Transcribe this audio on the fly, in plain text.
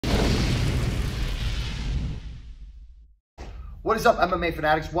What is up, MMA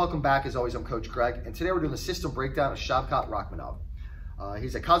Fanatics? Welcome back. As always, I'm Coach Greg, and today we're doing the system breakdown of Shavkat Rakhmanov.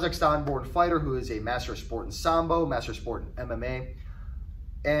 He's a Kazakhstan-born fighter who is a master of sport in Sambo, master of sport in MMA,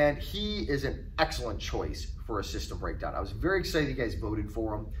 and he is an excellent choice for a system breakdown. I was very excited you guys voted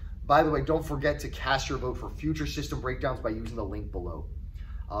for him. By the way, don't forget to cast your vote for future system breakdowns by using the link below.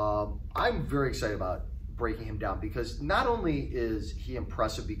 I'm very excited about breaking him down because not only is he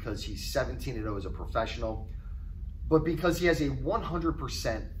impressive because he's 17-0 as a professional, but because he has a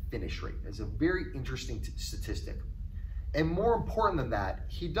 100% finish rate. It's a very interesting statistic. And more important than that,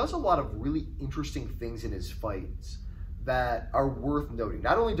 he does a lot of really interesting things in his fights that are worth noting.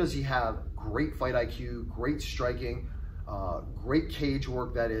 Not only does he have great fight IQ, great striking, great cage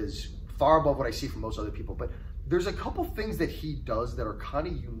work that is far above what I see from most other people, but there's a couple things that he does that are kind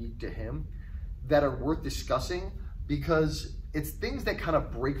of unique to him that are worth discussing because it's things that kind of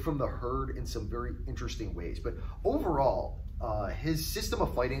break from the herd in some very interesting ways. But overall, his system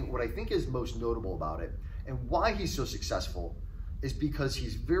of fighting, what I think is most notable about it and why he's so successful is because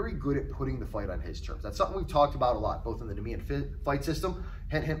he's very good at putting the fight on his terms. That's something we've talked about a lot, both in the Nemean fight system,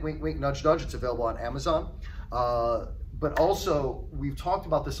 hint, hint, wink, wink, nudge, nudge. It's available on Amazon. But also, we've talked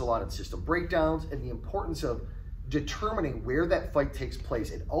about this a lot in system breakdowns and the importance of determining where that fight takes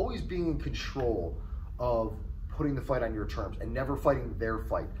place and always being in control of putting the fight on your terms and never fighting their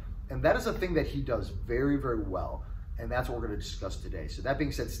fight. And that is a thing that he does very, very well. And that's what we're going to discuss today. So that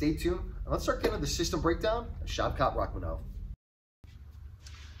being said, stay tuned. And let's start getting into the system breakdown of Shavkat Rakhmanov.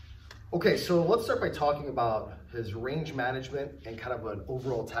 Okay, so let's start by talking about his range management and kind of an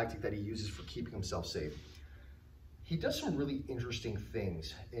overall tactic that he uses for keeping himself safe. He does some really interesting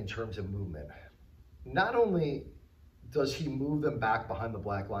things in terms of movement. Not only does he move them back behind the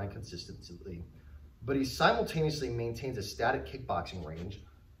black line consistently, but he simultaneously maintains a static kickboxing range,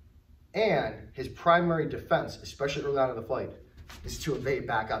 and his primary defense, especially early on in the fight, is to evade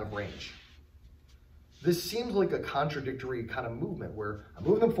back out of range. This seems like a contradictory kind of movement where I'm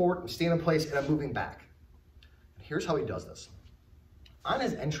moving them forward, I'm staying in place, and I'm moving back. And here's how he does this. On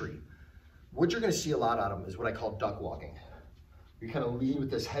his entry, what you're going to see a lot out of him is what I call duck walking. You kind of lead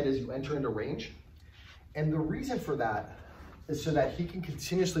with this head as you enter into range. And the reason for that is so that he can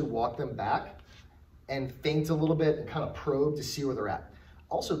continuously walk them back and feint a little bit and kind of probe to see where they're at.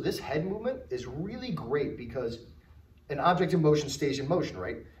 Also, this head movement is really great because an object in motion stays in motion,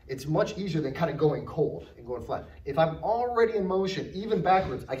 right? It's much easier than kind of going cold and going flat. If I'm already in motion, even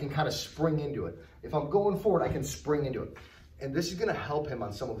backwards, I can kind of spring into it. If I'm going forward, I can spring into it. And this is going to help him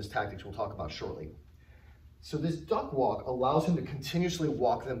on some of his tactics we'll talk about shortly. So this duck walk allows him to continuously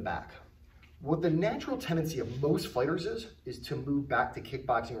walk them back. What the natural tendency of most fighters is to move back to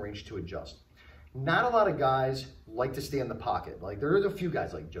kickboxing range to adjust. Not a lot of guys like to stay in the pocket. Like there is a few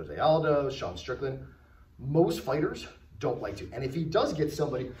guys like Jose Aldo, Sean Strickland. Most fighters don't like to. And if he does get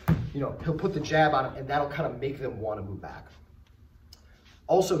somebody, he'll put the jab on him and that'll kind of make them want to move back.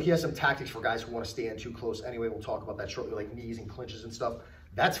 Also, he has some tactics for guys who want to stay in too close anyway. We'll talk about that shortly, like knees and clinches and stuff.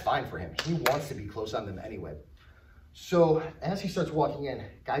 That's fine for him. He wants to be close on them anyway. So as he starts walking in,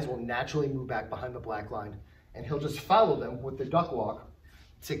 guys will naturally move back behind the black line and he'll just follow them with the duck walk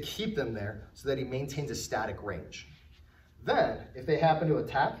to keep them there so that he maintains a static range. Then, if they happen to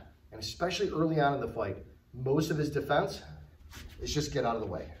attack, and especially early on in the fight, most of his defense is just get out of the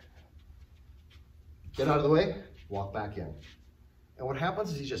way. Get out of the way, walk back in. And what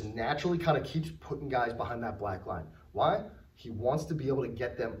happens is he just naturally kind of keeps putting guys behind that black line. Why? He wants to be able to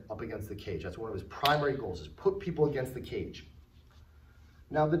get them up against the cage. That's one of his primary goals, is put people against the cage.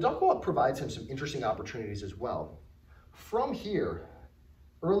 Now, the duck walk provides him some interesting opportunities as well. From here,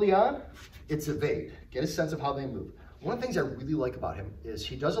 early on, it's evade. Get a sense of how they move. One of the things I really like about him is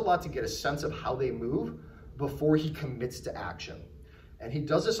he does a lot to get a sense of how they move before he commits to action. And he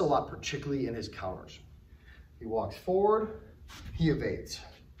does this a lot, particularly in his counters. He walks forward, he evades.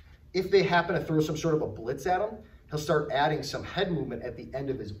 If they happen to throw some sort of a blitz at him, he'll start adding some head movement at the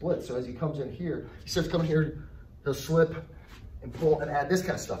end of his blitz. So as he comes in here, he starts coming here, he'll slip and pull and add this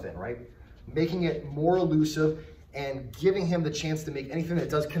kind of stuff in, right? Making it more elusive and giving him the chance to make anything that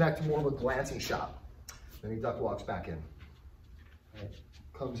does connect more of a glancing shot. Then he duck walks back in. Right.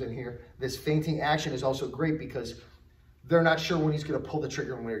 Comes in here. This feinting action is also great because they're not sure when he's going to pull the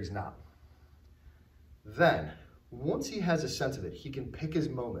trigger and where he's not. Then, once he has a sense of it, he can pick his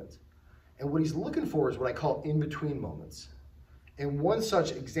moment. And what he's looking for is what I call in-between moments. And one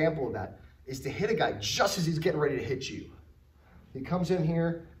such example of that is to hit a guy just as he's getting ready to hit you. He comes in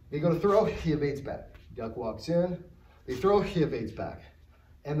here, they go to throw, he evades back. Duck walks in, they throw, he evades back.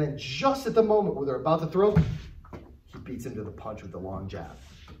 And then just at the moment where they're about to throw, he beats into the punch with the long jab.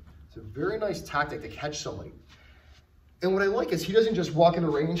 It's a very nice tactic to catch somebody. And what I like is he doesn't just walk into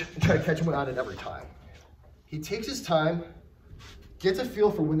range and try to catch him on it every time. He takes his time, gets a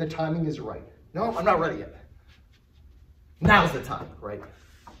feel for when the timing is right. No, I'm not ready yet. Now's the time, right?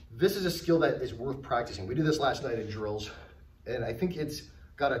 This is a skill that is worth practicing. We did this last night in drills, and I think it's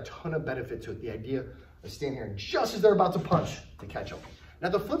got a ton of benefit to it. The idea of standing here and just as they're about to punch to catch them. Now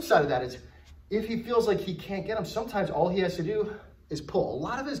the flip side of that is, if he feels like he can't get him, sometimes all he has to do is pull. A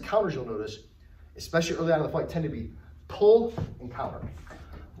lot of his counters, you'll notice, especially early on in the fight, tend to be pull and counter.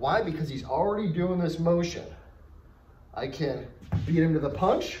 Why? Because he's already doing this motion. I can beat him to the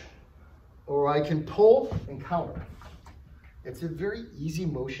punch, or I can pull and counter. It's a very easy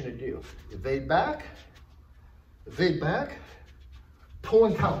motion to do. Evade back, pull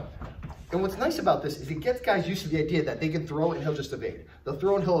and counter. And what's nice about this is it gets guys used to the idea that they can throw and he'll just evade. They'll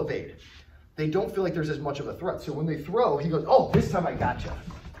throw and he'll evade. They don't feel like there's as much of a threat. So when they throw, he goes, oh, this time I gotcha.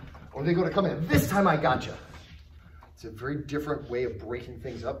 Or they go to come in, this time I gotcha. It's a very different way of breaking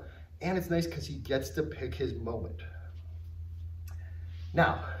things up. And it's nice because he gets to pick his moment.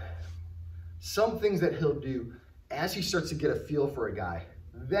 Now, some things that he'll do as he starts to get a feel for a guy,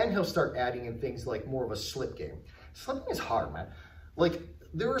 then he'll start adding in things like more of a slip game. Slipping is hard, man. Like,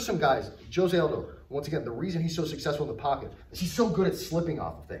 there are some guys, Jose Aldo, once again, the reason he's so successful in the pocket is he's so good at slipping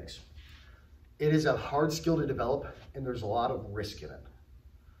off of things. It is a hard skill to develop, and there's a lot of risk in it.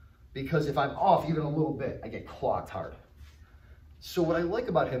 Because if I'm off even a little bit, I get clocked hard. So what I like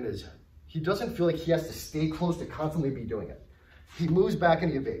about him is he doesn't feel like he has to stay close to constantly be doing it. He moves back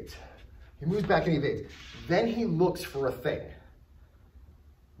and he evades. He moves back and he evades. Then he looks for a thing.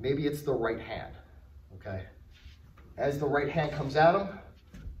 Maybe it's the right hand, okay? As the right hand comes at him,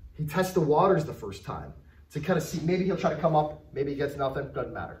 he tests the waters the first time to kind of see, maybe he'll try to come up, maybe he gets nothing,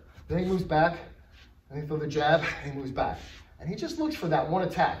 doesn't matter. Then he moves back, and he throws the jab, and he moves back. And he just looks for that one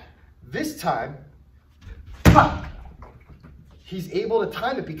attack. This time, pop! He's able to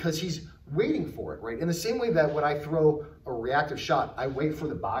time it because he's waiting for it, right? In the same way that when I throw a reactive shot, I wait for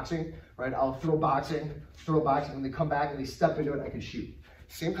the boxing, right? I'll throw boxing, when they come back and they step into it, I can shoot.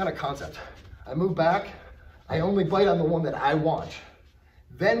 Same kind of concept. I move back, I only bite on the one that I want.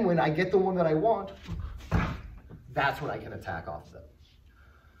 Then when I get the one that I want, that's when I can attack off of it.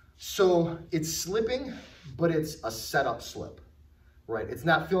 So it's slipping, but it's a setup slip, right? It's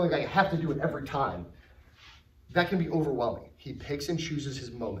not feeling like I have to do it every time. That can be overwhelming. He picks and chooses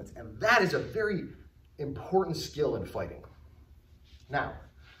his moments, and that is a very important skill in fighting. Now,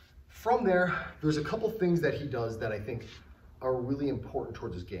 from there, there's a couple things that he does that I think are really important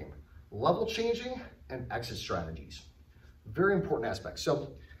towards his game. Level changing and exit strategies. Very important aspects.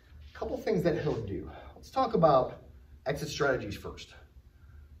 So, a couple things that he'll do. Let's talk about exit strategies first.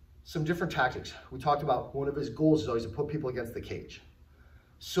 Some different tactics. We talked about one of his goals is always to put people against the cage.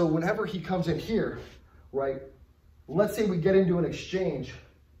 So whenever he comes in here, right, let's say we get into an exchange.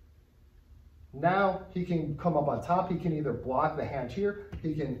 Now he can come up on top. He can either block the hand here.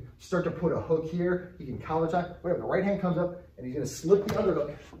 He can start to put a hook here. He can counter attack. Whatever. The right hand comes up and he's going to slip the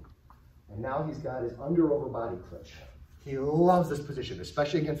underhook. And now he's got his under over body clinch. He loves this position,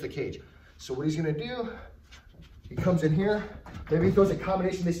 especially against the cage. So what he's going to do, he comes in here. Maybe he throws a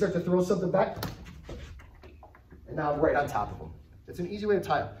combination. They start to throw something back. And now I'm right on top of him. It's an easy way to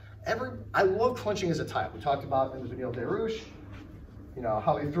tie up. I love clinching as a tie-up. We talked about in the video of Dariush, you know,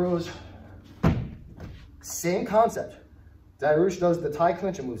 how he throws. Same concept. Dariush does the tie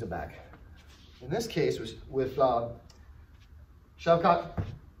clinch and moves it back. In this case, with Shavkat,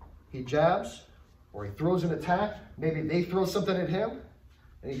 he jabs or he throws an attack. Maybe they throw something at him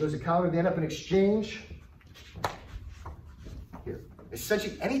and he goes to counter. They end up in exchange. Here.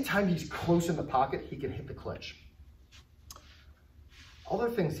 Essentially, anytime he's close in the pocket, he can hit the clinch. Other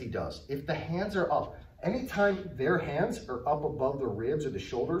things he does, if the hands are up, anytime their hands are up above the ribs or the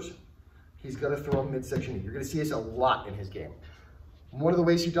shoulders, he's going to throw a midsection knee. You're going to see this a lot in his game. One of the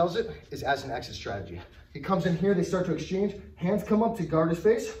ways he does it is as an exit strategy. He comes in here, they start to exchange, hands come up to guard his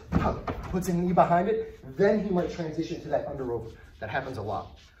face, puts a knee behind it, then he might transition to that under over. That happens a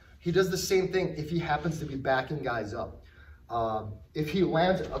lot. He does the same thing if he happens to be backing guys up. If he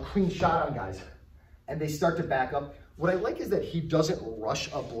lands a clean shot on guys and they start to back up, what I like is that he doesn't rush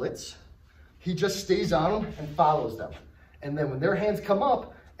a blitz. He just stays on them and follows them. And then when their hands come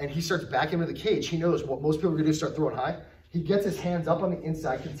up and he starts backing into the cage, he knows what most people are going to do is start throwing high. He gets his hands up on the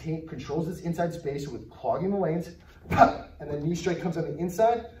inside, controls his inside space with clogging the lanes, and then knee strike comes on the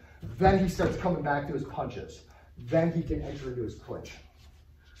inside. Then he starts coming back to his punches. Then he can enter into his clinch.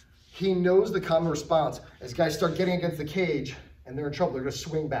 He knows the common response as guys start getting against the cage and they're in trouble. They're going to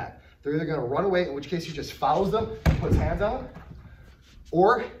swing back. They're either going to run away, in which case he just follows them, puts hands on them,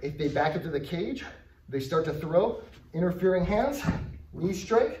 or if they back up to the cage, They start to throw, interfering hands, knee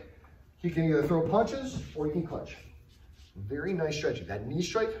strike. He can either throw punches or he can clinch. Very nice strategy. That knee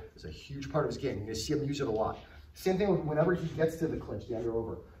strike is a huge part of his game. You're gonna see him use it a lot. Same thing with whenever he gets to the clinch, the under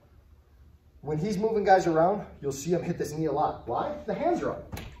over. When he's moving guys around, you'll see him hit this knee a lot. Why? The hands are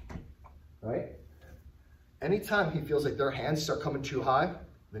up, right? Anytime he feels like their hands start coming too high,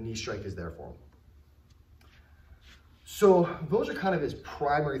 the knee strike is there for him. So those are kind of his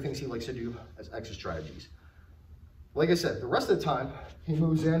primary things he likes to do as exit strategies. Like I said, the rest of the time, he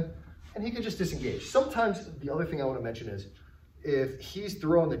moves in and he can just disengage. Sometimes the other thing I want to mention is if he's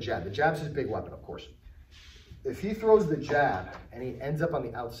throwing the jab's his big weapon, of course. If he throws the jab and he ends up on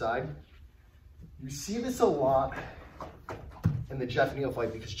the outside, you see this a lot in the Jeff Neal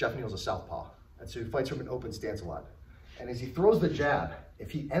fight because Jeff Neal's a southpaw. And so he fights from an open stance a lot. And as he throws the jab,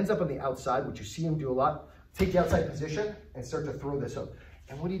 if he ends up on the outside, which you see him do a lot, take the outside position and start to throw this hook.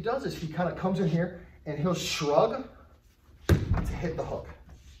 And what he does is he kind of comes in here and he'll shrug to hit the hook.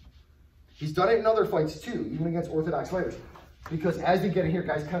 He's done it in other fights too, even against orthodox fighters. Because as you get in here,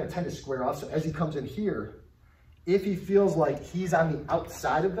 guys kind of tend to square off. So as he comes in here, if he feels like he's on the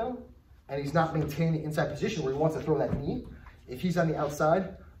outside of them and he's not maintaining the inside position where he wants to throw that knee, if he's on the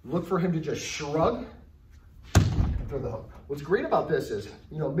outside, look for him to just shrug and throw the hook. What's great about this is,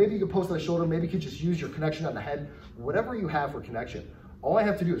 maybe you can post on the shoulder, maybe you could just use your connection on the head, whatever you have for connection. All I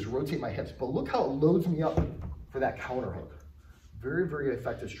have to do is rotate my hips, but look how it loads me up for that counter hook. Very, very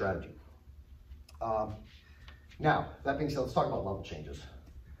effective strategy. Now, that being said, let's talk about level changes.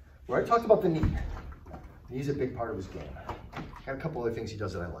 We already talked about the knee. The knee's a big part of his game. Got a couple other things he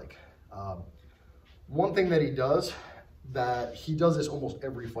does that I like. One thing that he does this almost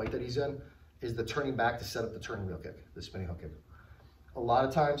every fight that he's in, is the turning back to set up the turning wheel kick, the spinning hook kick. A lot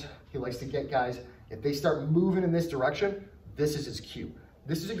of times, he likes to get guys, if they start moving in this direction, this is his cue.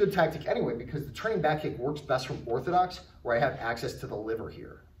 This is a good tactic anyway, because the turning back kick works best from orthodox, where I have access to the liver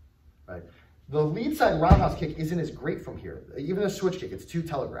here, right? The lead side roundhouse kick isn't as great from here. Even a switch kick, it's too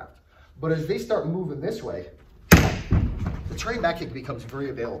telegraphed. But as they start moving this way, the turning back kick becomes very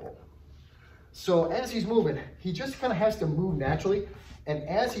available. So as he's moving, he just kind of has to move naturally. And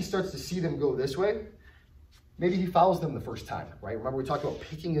as he starts to see them go this way, maybe he follows them the first time, right? Remember we talked about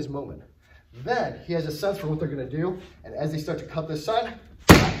picking his moment. Then he has a sense for what they're gonna do. And as they start to cut this side,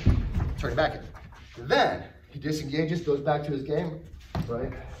 turn back in. Then he disengages, goes back to his game,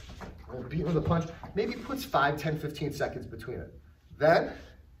 right? Beat with a punch, maybe puts 5, 10, 15 seconds between it. Then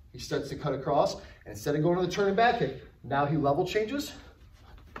he starts to cut across, and instead of going to the turning back kick, now he level changes,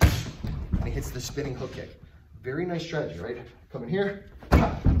 and he hits the spinning hook kick. Very nice strategy, right? Come in here,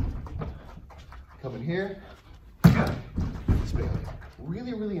 come in here, spinning hook kick.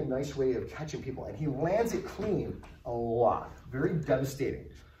 Really, really a nice way of catching people, and he lands it clean a lot. Very devastating.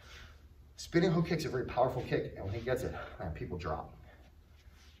 Spinning hook kick's a very powerful kick, and when he gets it, man, people drop.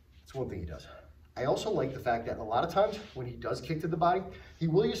 That's one thing he does. I also like the fact that a lot of times when he does kick to the body, he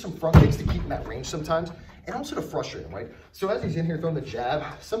will use some front kicks to keep him at range sometimes, and also to frustrate him, right? So as he's in here throwing the jab,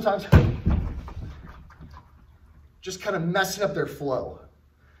 sometimes just kind of messing up their flow.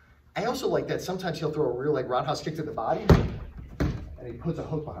 I also like that sometimes he'll throw a real roundhouse kick to the body, and he puts a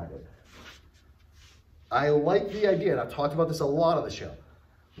hook behind it. I like the idea, and I've talked about this a lot on the show.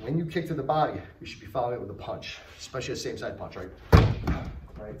 When you kick to the body, you should be following it with a punch, especially a same side punch, right?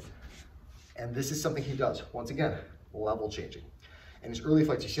 Right? And this is something he does. Once again, level changing. In his early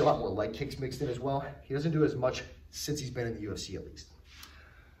fights, you see a lot more leg kicks mixed in as well. He doesn't do as much since he's been in the UFC at least.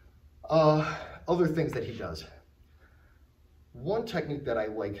 Other things that he does. One technique that I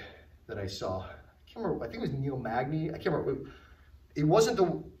like that I saw, I can't remember, I think it was Neil Magny. I can't remember. It wasn't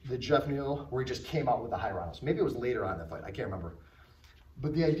the Jeff Neal where he just came out with the high rounds. Maybe it was later on in the fight. I can't remember.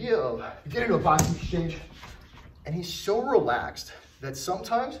 But the idea of getting into a boxing exchange, and he's so relaxed that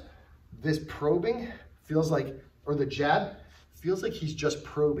sometimes this probing feels like, or the jab feels like he's just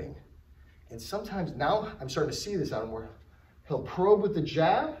probing. And sometimes now I'm starting to see this on him where he'll probe with the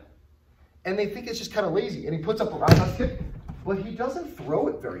jab and they think it's just kind of lazy. And he puts up a roundhouse kick, but he doesn't throw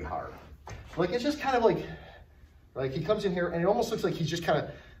it very hard. Like it's just kind of like he comes in here and it almost looks like he's just kind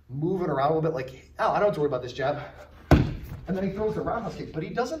of moving around a little bit like, oh, I don't have to worry about this jab. And then he throws the roundhouse kick, but he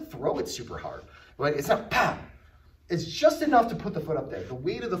doesn't throw it super hard, right? It's not pow. It's just enough to put the foot up there. The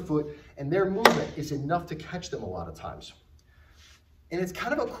weight of the foot and their movement is enough to catch them a lot of times. And it's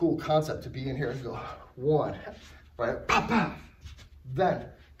kind of a cool concept to be in here and go, one, right, pop, pop. Then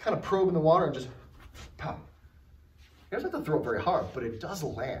kind of probe in the water and just pop. He doesn't have to throw it very hard, but it does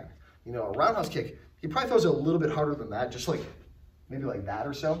land. You know, a roundhouse kick, he probably throws it a little bit harder than that, just like maybe like that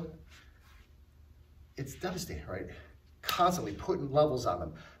or so. It's devastating, right? Constantly putting levels on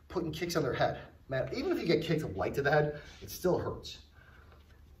them, putting kicks on their head. Man, even if you get kicked light to the head, it still hurts.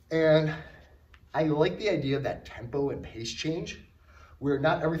 And I like the idea of that tempo and pace change, where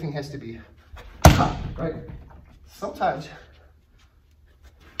not everything has to be hot, right? Sometimes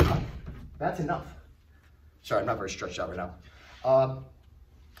that's enough. Sorry, I'm not very stretched out right now.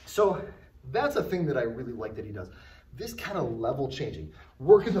 So that's a thing that I really like that he does. This kind of level changing,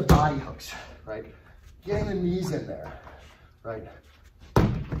 working the body hooks, right? Getting the knees in there, right?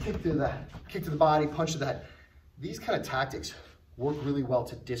 Kick to the body, punch to the head. These kind of tactics work really well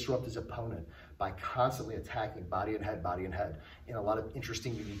to disrupt his opponent by constantly attacking body and head in a lot of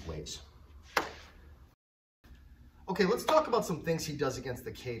interesting, unique ways. Okay, let's talk about some things he does against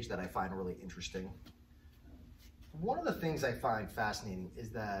the cage that I find really interesting. One of the things I find fascinating is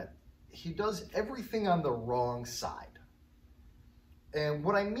that he does everything on the wrong side. And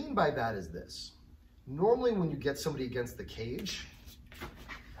what I mean by that is this. Normally when you get somebody against the cage,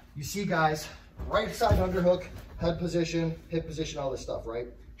 you see guys right side underhook, head position, hip position, all this stuff, right?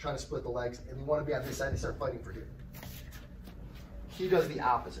 Trying to split the legs, and they want to be on this side, they start fighting for here. He does the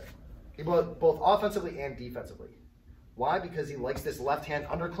opposite. He both offensively and defensively. Why? Because he likes this left hand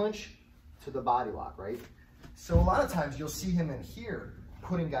under clinch to the body lock, right? So a lot of times you'll see him in here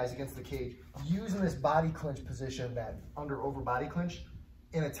putting guys against the cage, using this body clinch position, that under over body clinch,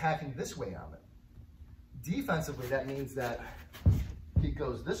 and attacking this way on it. Defensively, that means that he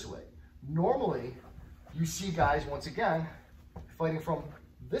goes this way. Normally, you see guys, once again, fighting from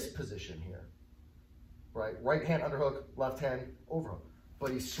this position here, right? Right hand underhook, left hand overhook.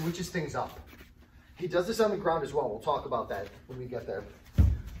 But he switches things up. He does this on the ground as well. We'll talk about that when we get there.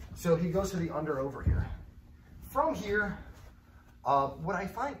 So he goes to the under over here. From here, what I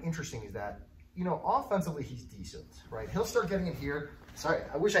find interesting is that, you know, offensively he's decent, right? He'll start getting in here. Sorry,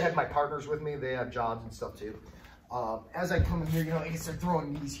 I wish I had my partners with me. They have jobs and stuff too. As I come in here, you know, he can start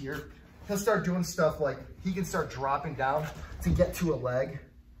throwing knees here. He'll start doing stuff like he can start dropping down to get to a leg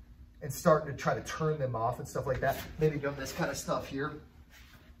and starting to try to turn them off and stuff like that. Maybe doing this kind of stuff here.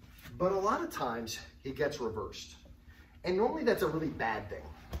 But a lot of times he gets reversed. And normally that's a really bad thing,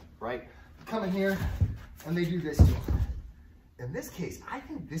 right? You come in here and they do this to him. In this case, I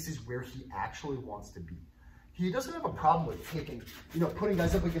think this is where he actually wants to be. He doesn't have a problem with taking, you know, putting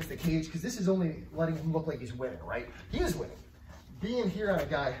guys up against the cage, because this is only letting him look like he's winning, right? He is winning. Being here on a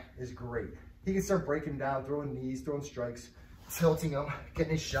guy is great. He can start breaking down, throwing knees, throwing strikes, tilting them,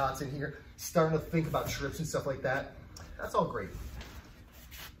 getting his shots in here, starting to think about trips and stuff like that. That's all great.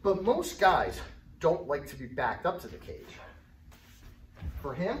 But most guys don't like to be backed up to the cage.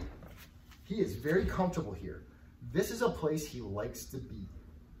 For him, he is very comfortable here. This is a place he likes to be.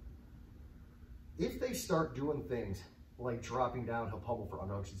 If they start doing things like dropping down, he'll pummel for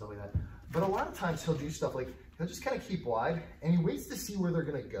underhooks and stuff like that. But a lot of times he'll do stuff like, he'll just kind of keep wide and he waits to see where they're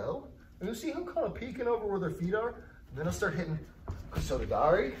gonna go. And you'll see him kind of peeking over where their feet are. And then he'll start hitting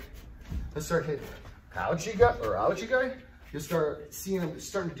Kusodagari. He'll start hitting Aochigari. You'll start seeing him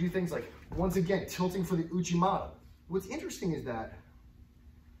starting to do things like, once again, tilting for the Uchimata. What's interesting is that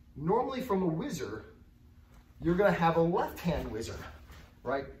normally from a whizzer, you're gonna have a left-hand whizzer,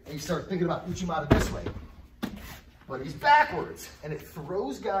 right? And you start thinking about Uchimata this way. But he's backwards, and it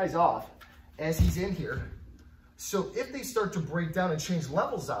throws guys off as he's in here. So if they start to break down and change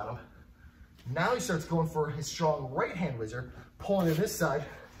levels on him, now he starts going for his strong right-hand whizzer, pulling in this side,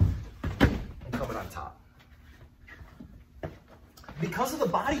 and coming on top. Because of the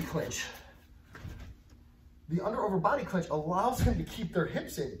body clinch, the under-over body clinch allows him to keep their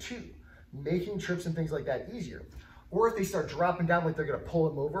hips in too, making trips and things like that easier. Or if they start dropping down like they're gonna pull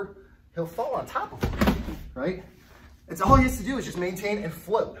him over, he'll fall on top of him, right? It's all he has to do is just maintain and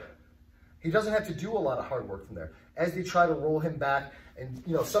float. He doesn't have to do a lot of hard work from there. As they try to roll him back, and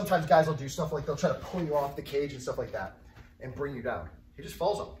you know, sometimes guys will do stuff like they'll try to pull you off the cage and stuff like that and bring you down. He just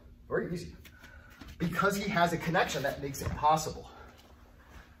falls off, very easy. Because he has a connection that makes it possible.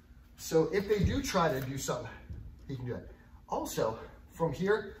 So if they do try to do something, he can do that. Also, from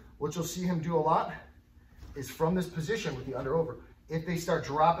here, what you'll see him do a lot is from this position with the under over. If they start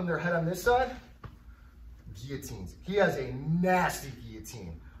dropping their head on this side, guillotines. He has a nasty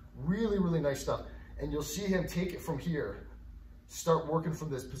guillotine. Really, really nice stuff. And you'll see him take it from here, start working from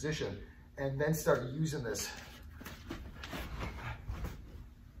this position, and then start using this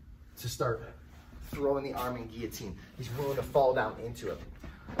to start throwing the arm in guillotine. He's willing to fall down into it.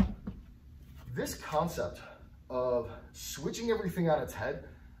 This concept of switching everything on its head,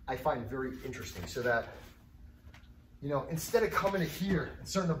 I find very interesting, so that, you know, instead of coming to here and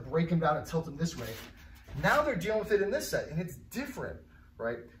starting to break him down and tilt him this way, now they're dealing with it in this set, and it's different,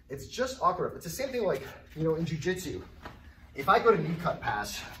 right? It's just awkward. It's the same thing like, you know, in jiu-jitsu. If I go to knee cut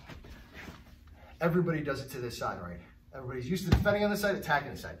pass, everybody does it to this side, right? Everybody's used to defending on this side,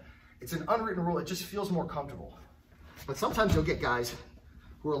 attacking this side. It's an unwritten rule. It just feels more comfortable. But sometimes you'll get guys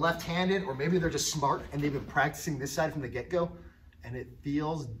who are left-handed, or maybe they're just smart and they've been practicing this side from the get-go, and it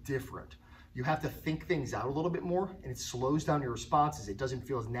feels different. You have to think things out a little bit more, and it slows down your responses. It doesn't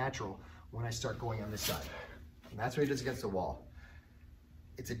feel as natural when I start going on this side. And that's what he does against the wall.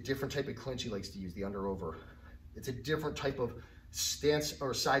 It's a different type of clinch he likes to use, the under-over. It's a different type of stance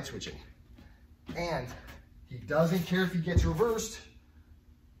or side switching. And he doesn't care if he gets reversed,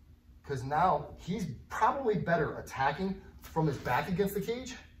 because now he's probably better attacking from his back against the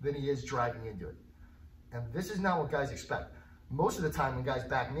cage than he is driving into it. And this is not what guys expect. Most of the time when guys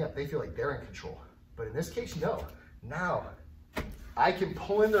back me up, they feel like they're in control. But in this case, no. Now, I can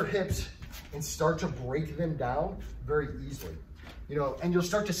pull in their hips and start to break them down very easily. You know, and you'll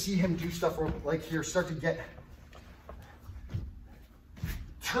start to see him do stuff like here, start to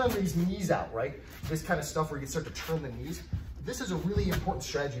turn these knees out, right? This kind of stuff where you start to turn the knees. This is a really important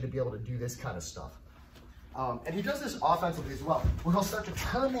strategy to be able to do this kind of stuff. And he does this offensively as well, where he'll start to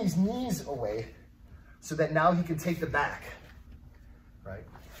turn these knees away so that now he can take the back, right?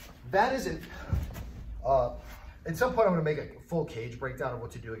 That isn't, at some point I'm gonna make a full cage breakdown of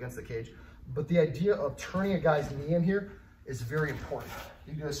what to do against the cage, but the idea of turning a guy's knee in here is very important.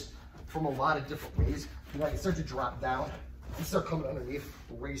 You do this from a lot of different ways. You know, you start to drop down, you start coming underneath,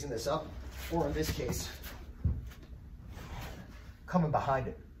 raising this up, or in this case, coming behind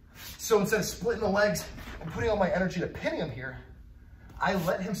it. So instead of splitting the legs and putting all my energy to pinning him here, I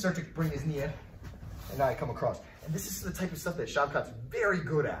let him start to bring his knee in, and now I come across. And this is the type of stuff that Shavkat's very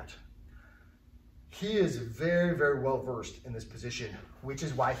good at. He is very, very well versed in this position, which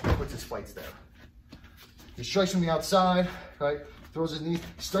is why he puts his fights there. He strikes from the outside, right? Throws his knees,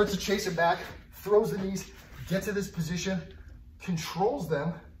 starts to chase it back, throws the knees, gets to this position, controls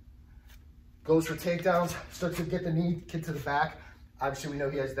them, goes for takedowns, starts to get the knee, get to the back. Obviously, we know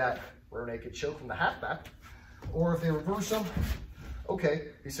he has that rear naked choke from the halfback. Or if they reverse him, okay,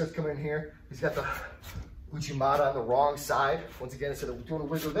 he starts coming in here. He's got the Uchimata on the wrong side. Once again, instead of doing a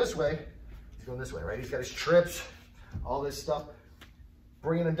wizard this way, he's going this way, right? He's got his trips, all this stuff,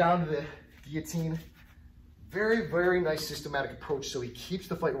 bringing him down to the guillotine. Very, very nice systematic approach, so he keeps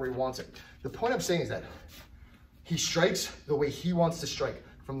the fight where he wants it. The point I'm saying is that he strikes the way he wants to strike,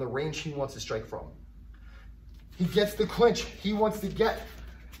 from the range he wants to strike from. He gets the clinch he wants to get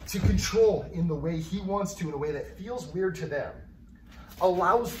to control in the way he wants to, in a way that feels weird to them.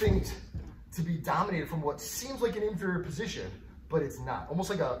 Allows things to be dominated from what seems like an inferior position, but it's not. Almost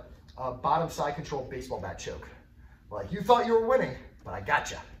like a bottom side control baseball bat choke. Like, you thought you were winning, but I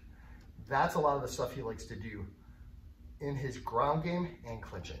gotcha. That's a lot of the stuff he likes to do in his ground game and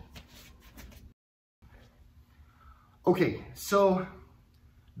clinching. Okay, so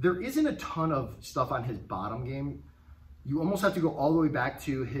there isn't a ton of stuff on his bottom game. You almost have to go all the way back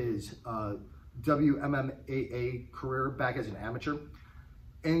to his WMMAA career back as an amateur.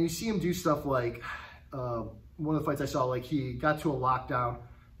 And you see him do stuff like, one of the fights I saw, like he got to a lockdown,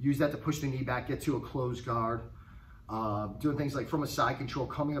 used that to push the knee back, get to a closed guard, doing things like from a side control,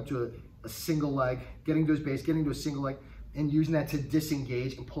 coming up to a single leg, getting to his base, getting to a single leg, and using that to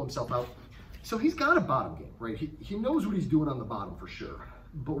disengage and pull himself out. So he's got a bottom game, right? He knows what he's doing on the bottom for sure,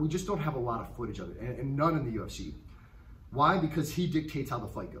 but we just don't have a lot of footage of it, and none in the UFC. Why? Because he dictates how the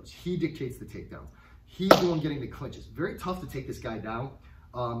fight goes. He dictates the takedowns. He's the one getting the clinches. Very tough to take this guy down.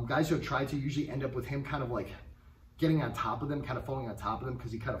 Guys who have tried to usually end up with him kind of like getting on top of them, kind of falling on top of them,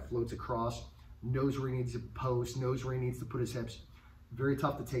 because he kind of floats across, knows where he needs to post, knows where he needs to put his hips. Very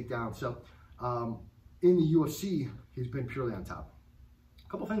tough to take down. So in the UFC, he's been purely on top. A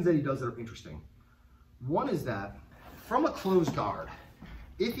couple things that he does that are interesting. One is that from a closed guard,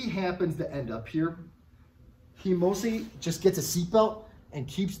 if he happens to end up here, he mostly just gets a seatbelt and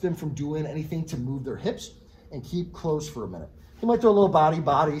keeps them from doing anything to move their hips and keep closed for a minute. He might throw a little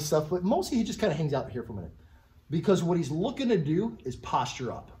body stuff, but mostly he just kind of hangs out here for a minute. Because what he's looking to do is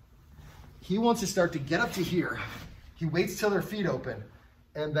posture up. He wants to start to get up to here. He waits till their feet open,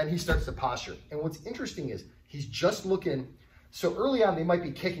 and then he starts to posture. And what's interesting is he's just looking, so early on they might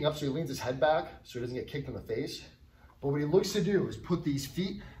be kicking up, so he leans his head back so he doesn't get kicked in the face. But what he looks to do is put these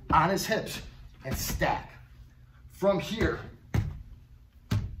feet on his hips and stack. From here,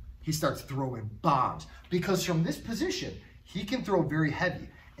 he starts throwing bombs. Because from this position, he can throw very heavy.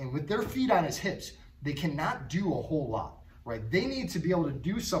 And with their feet on his hips, they cannot do a whole lot, right? They need to be able to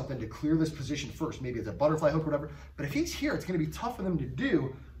do something to clear this position first. Maybe it's a butterfly hook or whatever. But if he's here, it's going to be tough for them to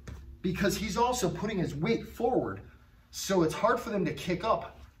do because he's also putting his weight forward. So it's hard for them to kick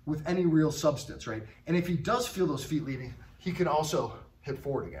up with any real substance, right? And if he does feel those feet leaving, he can also hit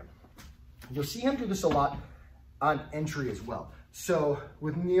forward again. You'll see him do this a lot on entry as well. So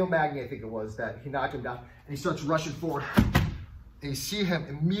with Nemean, I think it was, that he knocked him down and he starts rushing forward. And you see him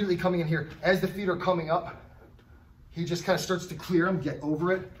immediately coming in here. As the feet are coming up, he just kind of starts to clear them, get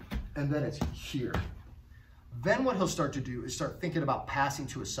over it, and then it's here. Then what he'll start to do is start thinking about passing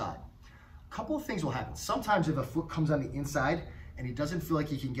to his side. A couple of things will happen. Sometimes if a foot comes on the inside and he doesn't feel like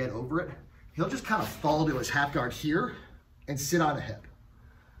he can get over it, he'll just kind of fall to his half guard here and sit on a hip.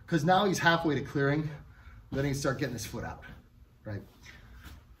 Because now he's halfway to clearing, then he can start getting his foot out, right?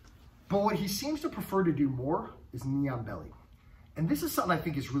 But what he seems to prefer to do more is knee on belly. And this is something I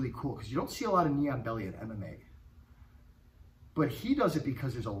think is really cool because you don't see a lot of knee on belly in MMA. But he does it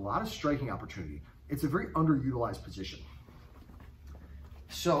because there's a lot of striking opportunity. It's a very underutilized position.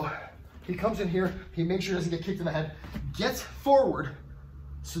 So he comes in here, he makes sure he doesn't get kicked in the head, gets forward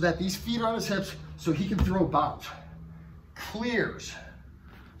so that these feet are on his hips so he can throw bombs. Clears,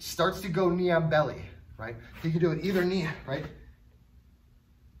 starts to go knee on belly, right? He can do it either knee, right?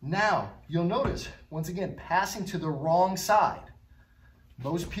 Now, you'll notice, once again, passing to the wrong side.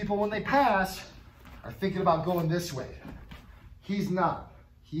 Most people, when they pass, are thinking about going this way. He's not.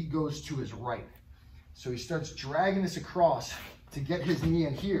 He goes to his right. So he starts dragging this across to get his knee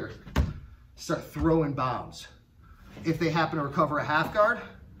in here, start throwing bombs. If they happen to recover a half guard,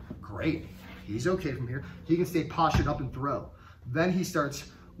 great. He's okay from here. He can stay postured up and throw. Then he starts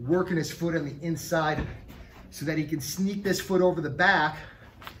working his foot on the inside so that he can sneak this foot over the back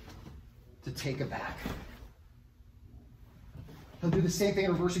to take it back. He'll do the same thing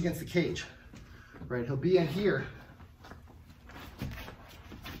in reverse against the cage, right? He'll be in here.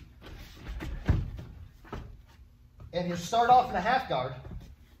 And he'll start off in a half guard,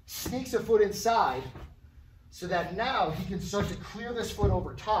 sneaks a foot inside, so that now he can start to clear this foot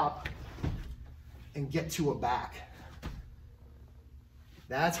over top and get to a back.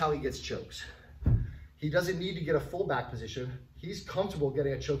 That's how he gets chokes. He doesn't need to get a full back position. He's comfortable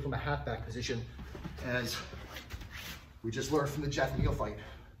getting a choke from a half back position, as we just learned from the Jeff Neal fight.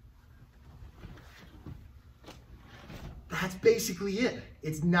 That's basically it.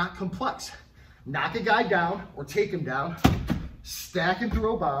 It's not complex. Knock a guy down or take him down, stack and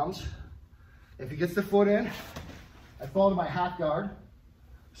throw bombs. If he gets the foot in, I fall to my half guard.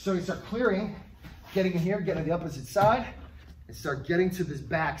 So you start clearing, getting in here, getting to the opposite side, and start getting to this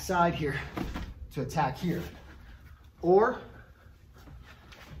back side here to attack here. Or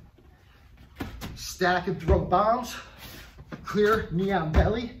stack and throw bombs, clear knee on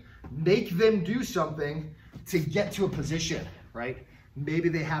belly, make them do something to get to a position, right? Maybe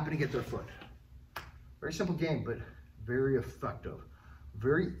they happen to get their foot. Very simple game, but very effective.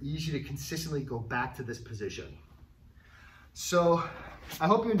 Very easy to consistently go back to this position. So I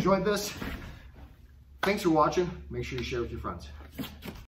hope you enjoyed this. Thanks for watching. Make sure you share with your friends.